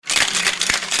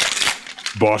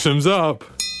Bottoms up.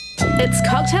 It's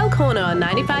Cocktail Corner on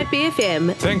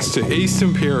 95BFM. Thanks to East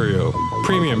Imperial,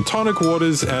 premium tonic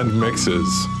waters and mixes.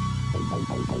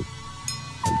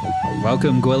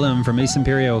 Welcome, Gwilym from East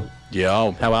Imperial.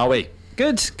 Yo, how are we?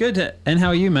 Good. And how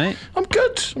are you, mate? I'm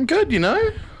good, you know.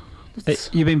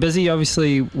 You've been busy.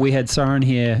 Obviously, we had Soren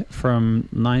here from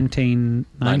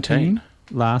 1919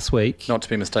 last week. Not to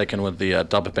be mistaken with the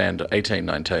dub band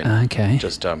 1819. Okay.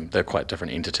 Just, they're quite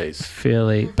different entities.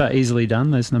 Fairly, but easily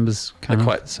done. Those numbers kind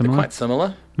They're of similar. quite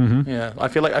similar. Mm-hmm. Yeah, I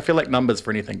feel like numbers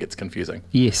for anything gets confusing.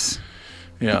 Yes.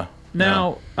 Yeah.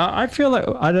 Now, I feel like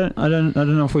I don't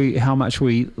know how much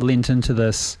we lent into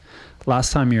this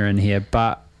last time you were in here,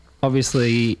 but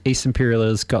obviously East Imperial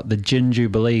has got the Gin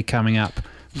Jubilee coming up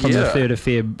from the 3rd of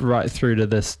Feb right through to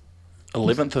this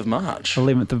 11th of March.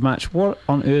 11th of March. What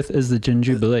on earth is the Gin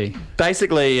Jubilee?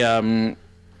 Basically, you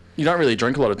don't really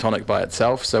drink a lot of tonic by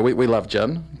itself, so we love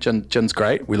gin. Gin's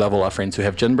great. We love all our friends who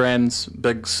have gin brands,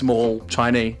 big, small,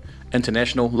 Chinese,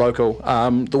 international, local,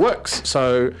 the works.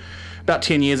 So about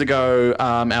 10 years ago,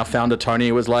 our founder,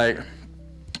 Tony, was like,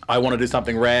 I want to do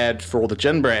something rad for all the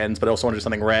gin brands, but I also want to do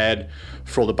something rad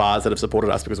for all the bars that have supported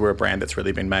us, because we're a brand that's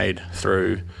really been made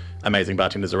through amazing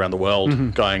bartenders around the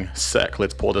world going, sick,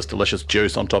 let's pour this delicious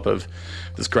juice on top of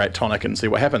this great tonic and see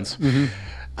what happens.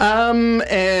 And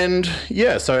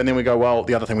then we go, well,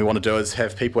 the other thing we want to do is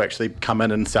have people actually come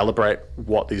in and celebrate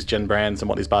what these gin brands and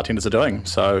what these bartenders are doing.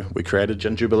 So we created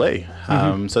Gin Jubilee.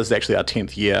 So this is actually our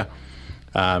 10th year.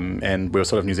 And we're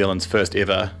sort of New Zealand's first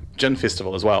ever gin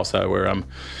festival as well. So we're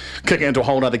kicking into a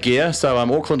whole other gear. So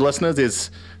Auckland listeners,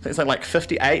 there's like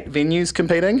 58 venues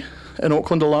competing in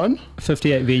Auckland alone.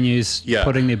 58 venues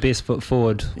putting their best foot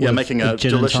forward. Making a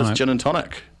delicious gin and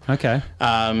tonic. Okay.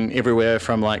 Everywhere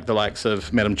from like the likes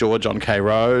of Madame George on K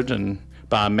Road and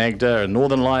Bar Magda and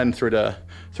Northern Line through to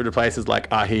places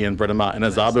like Ahi and Britomart and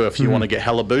Azabu if you want to get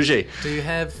hella bougie. Do you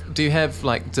have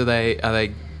like are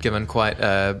they given quite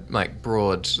a like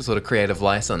broad sort of creative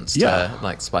license to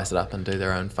like spice it up and do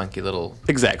their own funky little...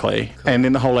 Exactly. Cool. And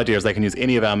then the whole idea is they can use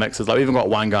any of our mixes. Like, we've even got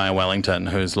one guy in Wellington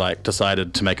who's like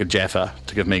decided to make a Jaffa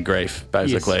to give me grief,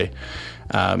 basically.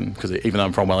 Because even though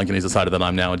I'm from Wellington, he's decided that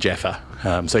I'm now a Jaffa.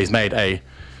 So he's made a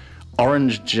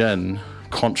orange gin,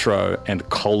 Contro and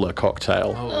cola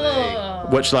cocktail,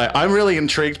 which like I'm really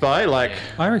intrigued by. Like,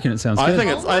 I reckon it sounds good.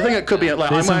 I think it could be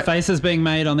like, there's some faces being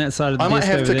made on that side of the desk. I might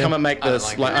have to there. come and make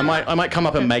this. I might come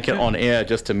up and make it on air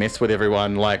just to mess with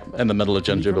everyone, like in the middle of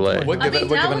Gin Jubilee. We'll give it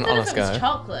an honest go.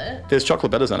 Chocolate. There's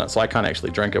chocolate bitters in it, so I can't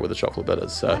actually drink it with the chocolate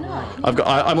bitters. So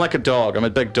I'm like a dog. I'm a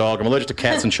big dog. I'm allergic to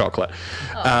cats and chocolate.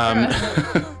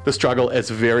 The struggle is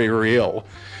very real.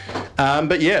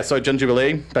 So Gin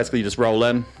Jubilee, basically you just roll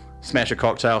in, smash a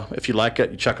cocktail. If you like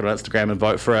it, you chuck it on Instagram and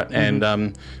vote for it.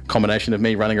 And combination of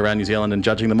me running around New Zealand and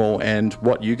judging them all, and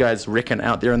what you guys reckon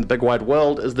out there in the big wide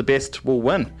world is the best will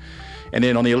win. And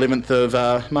then on the 11th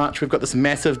of March, we've got this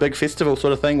massive big festival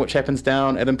sort of thing, which happens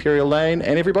down at Imperial Lane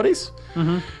and everybody's.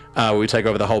 We take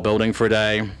over the whole building for a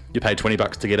day. You pay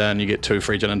 $20 to get in. You get 2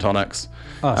 free gin and tonics.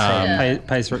 Oh, so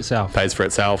pays for itself. Pays for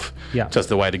itself. Yeah. Just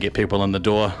the way to get people in the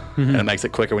door. And it makes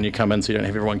it quicker when you come in, so you don't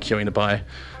have everyone queuing to buy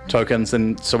tokens.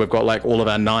 And so we've got like all of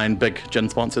our 9 big gin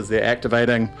sponsors there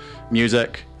activating,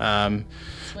 music,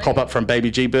 pop up from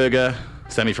Baby G Burger.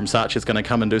 Sammy from Saatchi is going to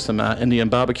come and do some Indian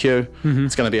barbecue.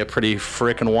 It's going to be a pretty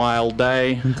freaking wild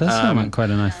day. It does sound like quite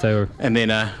a nice day. And then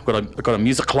I've got a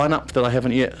music lineup that I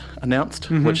haven't yet announced,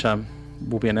 which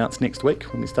will be announced next week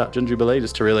when we start Gin Jubilee,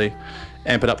 just to really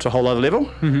amp it up to a whole other level.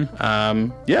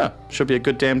 Should be a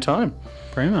good damn time.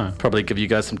 Primo. Probably give you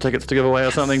guys some tickets to give away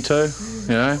or something too.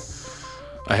 You know,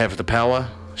 I have the power.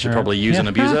 Should probably use and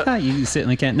abuse it. You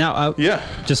certainly can. Now,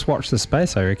 just watch the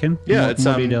space, I reckon. Yeah, it's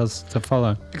more details to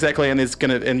follow. Exactly, and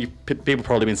people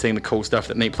probably been seeing the cool stuff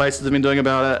that Neat Places have been doing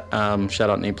about it. Shout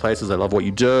out Neat Places, I love what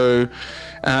you do.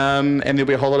 And there'll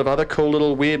be a whole lot of other cool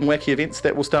little weird and wacky events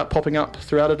that will start popping up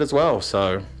throughout it as well.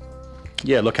 So,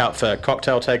 look out for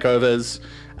cocktail takeovers,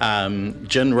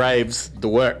 gin raves, the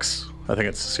works. I think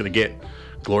it's just going to get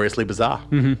gloriously bizarre.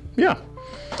 Yeah.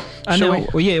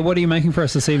 What are you making for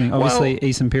us this evening? Obviously,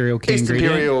 East Imperial key ingredient.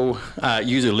 East Imperial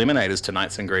yuzu lemonade is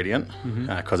tonight's ingredient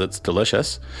because it's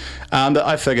delicious. But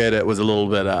I figured it was a little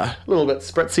bit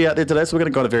spritzy out there today, so we're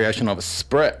going to go a variation of a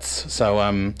spritz. So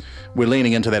we're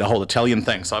leaning into that whole Italian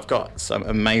thing. So I've got some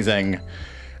amazing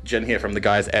gin here from the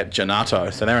guys at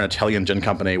Ginato. So they're an Italian gin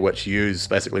company which use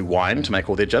basically wine to make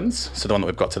all their gins. So the one that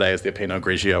we've got today is their Pinot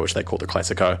Grigio, which they call the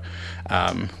Classico,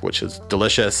 which is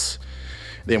delicious.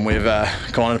 Then we've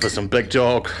gone in for some big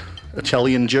dog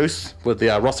Italian juice with the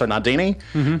Rosso Nardini.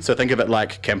 So think of it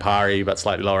like Campari, but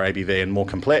slightly lower ABV and more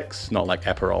complex, not like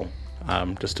Aperol,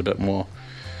 just a bit more,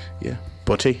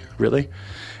 putty, really.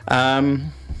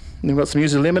 We've got some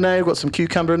yuzu lemonade, we've got some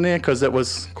cucumber in there because it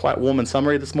was quite warm and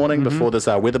summery this morning before this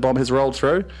weather bomb has rolled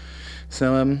through.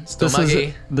 So Still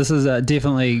muggy. This is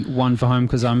definitely one for home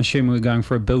because I'm assuming we're going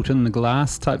for a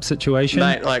built-in-the-glass type situation.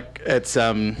 mate, like it's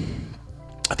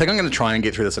I think I'm going to try and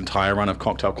get through this entire run of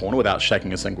Cocktail Corner without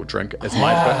shaking a single drink. It's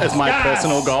my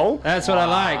personal goal. That's what I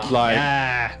like.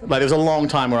 Like there was a long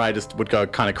time where I just would go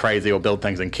kind of crazy or build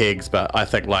things in kegs, but I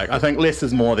think less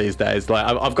is more these days. Like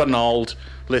I've got an old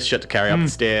less shit to carry up the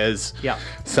stairs. Yeah.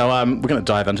 So we're going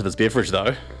to dive into this beverage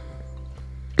though.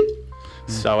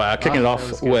 So kicking it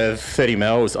off with 30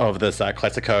 mils of this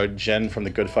Classico gin from the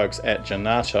good folks at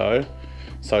Ginato.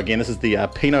 So again, this is the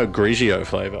Pinot Grigio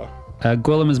flavour.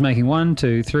 Gwilym is making 1,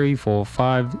 2, 3, 4,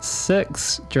 5,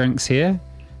 6 drinks here.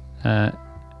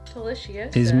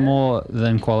 Delicious. He's more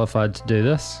than qualified to do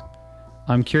this.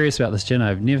 I'm curious about this gin.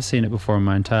 I've never seen it before in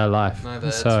my entire life. No,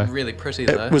 but so it's really pretty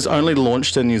though. It was only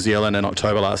launched in New Zealand in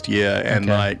October last year, and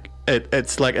Okay. like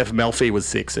it's like if Melfi was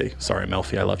sexy. Sorry,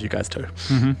 Melfi, I love you guys too.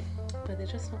 But they're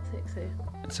just not sexy.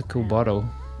 it's a cool bottle.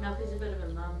 Malfi's a bit of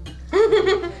a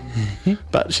mum.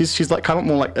 But she's like kind of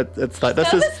more like it's like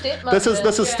this is stepmom this is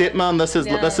then. stepmom.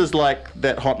 Yeah. This is like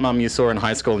that hot mum you saw in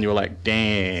high school, and you were like,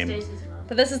 damn.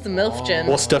 But this is the MILF gin.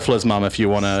 Or Stifler's mum, if you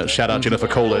want to shout out Jennifer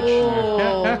Coolidge.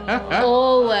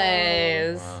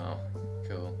 Always. Wow.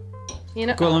 Cool. You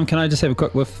know. Gwilym, can I just have a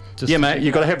quick whiff? Just Yeah, mate,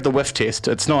 you got to have the whiff test.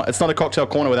 It's not a Cocktail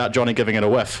Corner without Johnny giving it a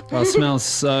whiff. Oh, it smells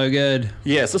so good.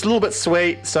 Yes, it's a little bit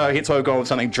sweet, so hence why we've gone with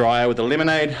something drier with the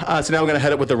lemonade. So now we're going to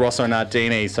hit it with the Rosso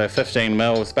Nardini, so 15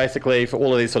 mils. Basically, for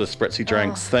all of these sort of spritzy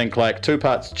drinks, think like 2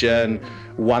 parts gin,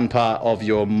 1 part of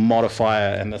your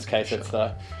modifier. In this case, it's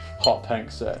the hot pink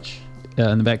Search.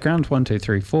 In the background, 1, 2,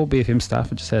 3, 4 BFM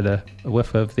staff. I just had a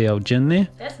whiff of the old gin there.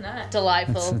 That's nice.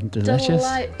 Delightful. That's delicious.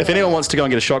 Delightful. If anyone wants to go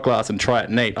and get a shot glass and try it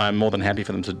neat, I'm more than happy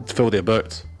for them to fill their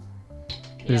boots.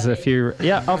 There's a few.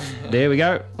 Yeah, off. There we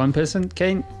go. One person.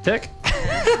 Keen. Tick.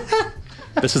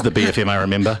 This is the BFM I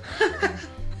remember.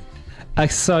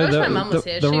 So wish my mum was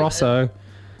here. the She Rosso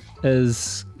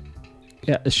is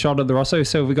a shot of the Rosso.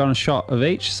 So we've got a shot of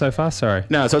each so far. Sorry.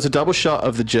 No, so it's a double shot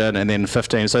of the gin and then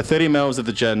 15. So 30 mils of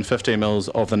the gin, 15 mils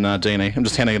of the Nardini. I'm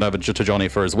just handing it over to Johnny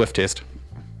for his whiff test.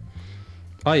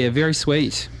 Oh yeah, very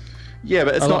sweet. Yeah,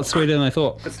 but it's A lot not sweeter than I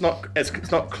thought. It's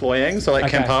not cloying. So like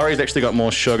Okay. Campari's actually got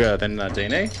more sugar than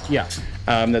Nardini. Yeah.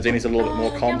 Nardini's a little bit more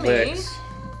yummy. complex.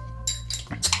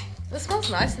 This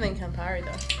smells nicer than Campari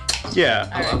though. Yeah.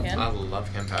 I reckon. I love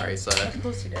Campari, so Of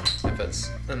course you do. if it's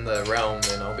in the realm,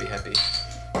 then I'll be happy.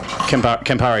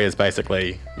 Campari is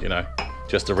basically,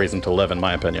 just a reason to live, in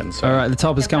my opinion. So All right, the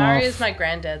top has come Campari off. is my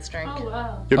granddad's drink. your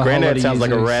Oh, what granddad a sounds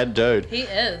like a yuzu. rad dude. He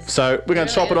is. So we're going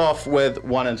to Really top it is. off with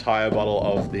 1 entire bottle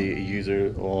of the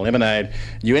yuzu lemonade.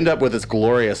 You end up with this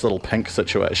glorious little pink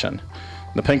situation.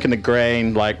 The pink and the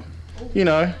green, like,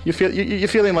 you're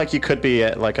feeling like you could be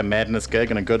at like a Madness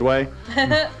gig in a good way.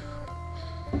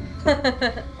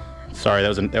 Sorry,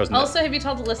 that was Also, have you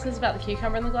told the listeners about the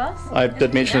cucumber in the glass? I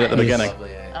did mention it at the Yes. beginning.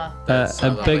 Lovely, eh? Oh.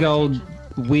 A big old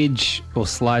wedge or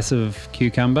slice of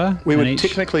cucumber. We in would each.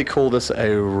 technically call this a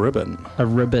ribbon. a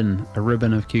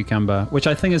ribbon of cucumber, which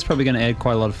I think is probably going to add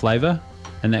quite a lot of flavour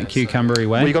in that cucumbery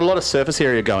way. Well, you've got a lot of surface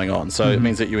area going on, so it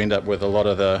means that you end up with a lot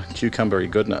of the cucumbery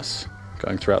goodness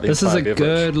going throughout the This is entire a beverage.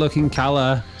 good looking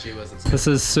colour. Gee whiz, it's This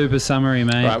is super summery,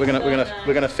 mate. Right,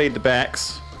 we're gonna feed the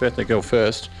backs. Birthday girl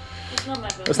first.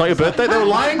 It's not your birthday. They were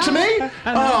lying to me.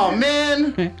 Oh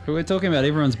man. We're talking about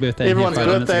everyone's birthday. in here Everyone's 5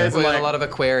 minutes birthday ago. is We've got like- a lot of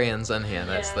Aquarians in here.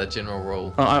 That's the general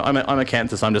rule. I'm a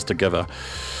Cancer, so I'm just a giver.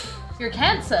 You're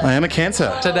Cancer. I am a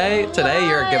Cancer. Today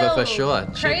you're a giver for Wild. sure.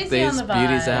 Crazy Check these on the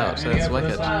beauties vibe. out. That's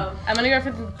wicked. Wow. I'm gonna go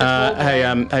for the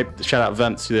Hey, shout out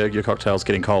Vince. Your cocktail's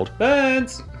getting cold.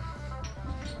 Vince!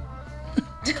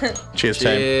 Cheers, team.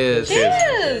 Cheers.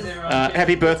 Cheers.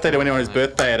 Happy birthday to anyone whose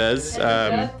birthday it is.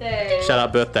 Birthday. Shout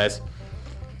out birthdays.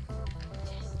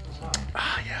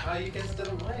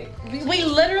 We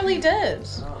literally did.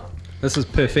 This is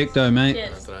perfecto, mate.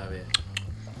 That's what I have here.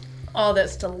 Oh,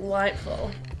 that's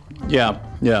delightful. Yeah.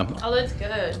 Oh, that's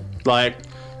good. Like,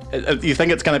 you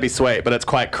think it's going to be sweet, but it's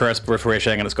quite crisp,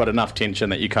 refreshing, and it's got enough tension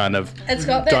that you kind of It's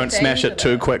got that don't smash danger it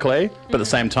too though. quickly. But at the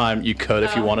same time, you could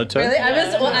if you wanted to. Really?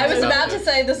 I was about to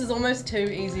say this is almost too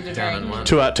easy to Down in drink.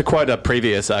 one. To quote a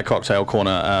previous Cocktail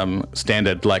Corner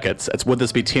standard, like it's would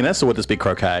this be tennis or would this be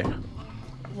croquet?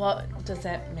 What does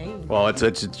that mean? Well,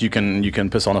 it's you can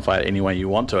personify it any way you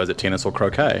want to. Is it tennis or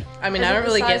croquet? I mean, I don't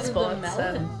really get sports.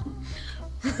 So.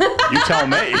 You tell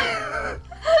me.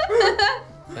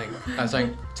 I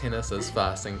think tennis is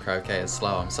fast and croquet is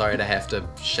slow. I'm sorry to have to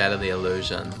shatter the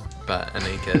illusion, but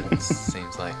Anika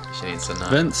seems like she needs to know.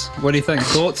 Vince, what do you think?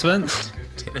 Thoughts, Vince?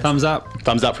 Thumbs up.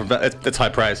 Thumbs up from Vince. It's high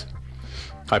praise.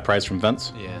 High praise from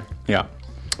Vince. Yeah. Yeah.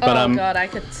 But, God, I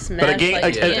could smash. But again,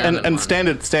 like, in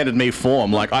standard me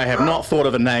form, like I have not thought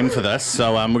of a name for this,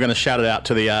 so we're going to shout it out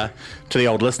to the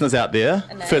old listeners out there.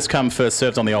 First come, first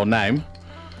served on the old name.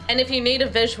 And if you need a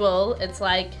visual, it's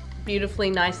like beautifully,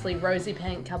 nicely rosy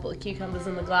pink, couple of cucumbers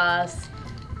in the glass.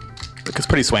 It's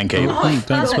pretty swanky.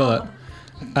 Don't spill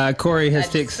it. Corey has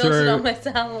I text just spilled it on through.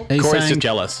 myself. He's Corey's saying, just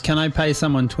jealous. Can I pay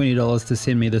someone $20 to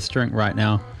send me this drink right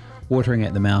now? Watering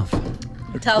at the mouth.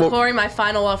 Tell Corey my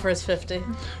final offer is 50.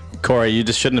 Corey, you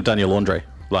just shouldn't have done your laundry.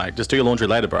 Like, just do your laundry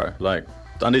later, bro. Like,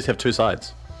 the undies have two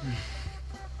sides.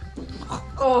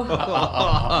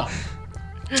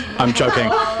 I'm joking.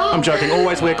 I'm joking.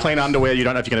 Always wear clean underwear. You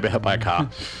don't know if you're going to be hit by a car.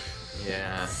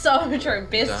 Yeah. So true.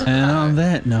 Best. And on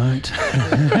that note,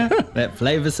 that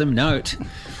flavoursome note,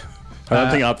 I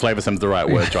don't think flavoursome is the right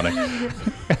word, Johnny.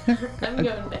 I'm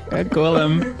going back. I'd call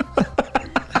him.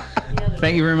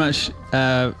 Thank you very much.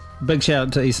 Big shout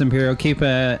out to East Imperial. Keep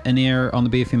an ear on the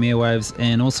BFM airwaves,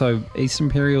 and also East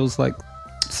Imperial's like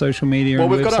social media. Well,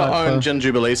 and we've got our website own Gin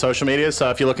Jubilee social media, so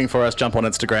if you're looking for us, jump on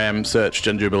Instagram, search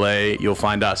Gin Jubilee, you'll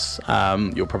find us.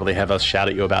 You'll probably have us shout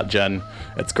at you about gin.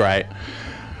 It's great.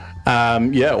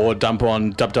 Or dump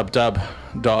on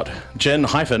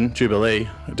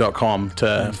www.gin-jubilee.com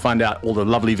to find out all the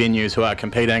lovely venues who are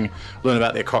competing, learn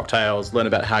about their cocktails, learn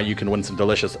about how you can win some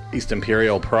delicious East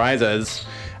Imperial prizes,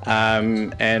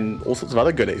 and all sorts of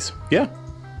other goodies. Yeah.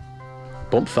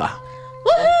 Boomfa.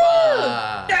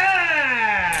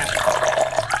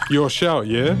 Your shout,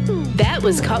 yeah? That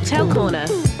was Cocktail Corner.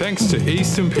 Thanks to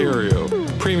East Imperial,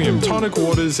 premium tonic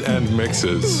waters and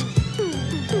mixers.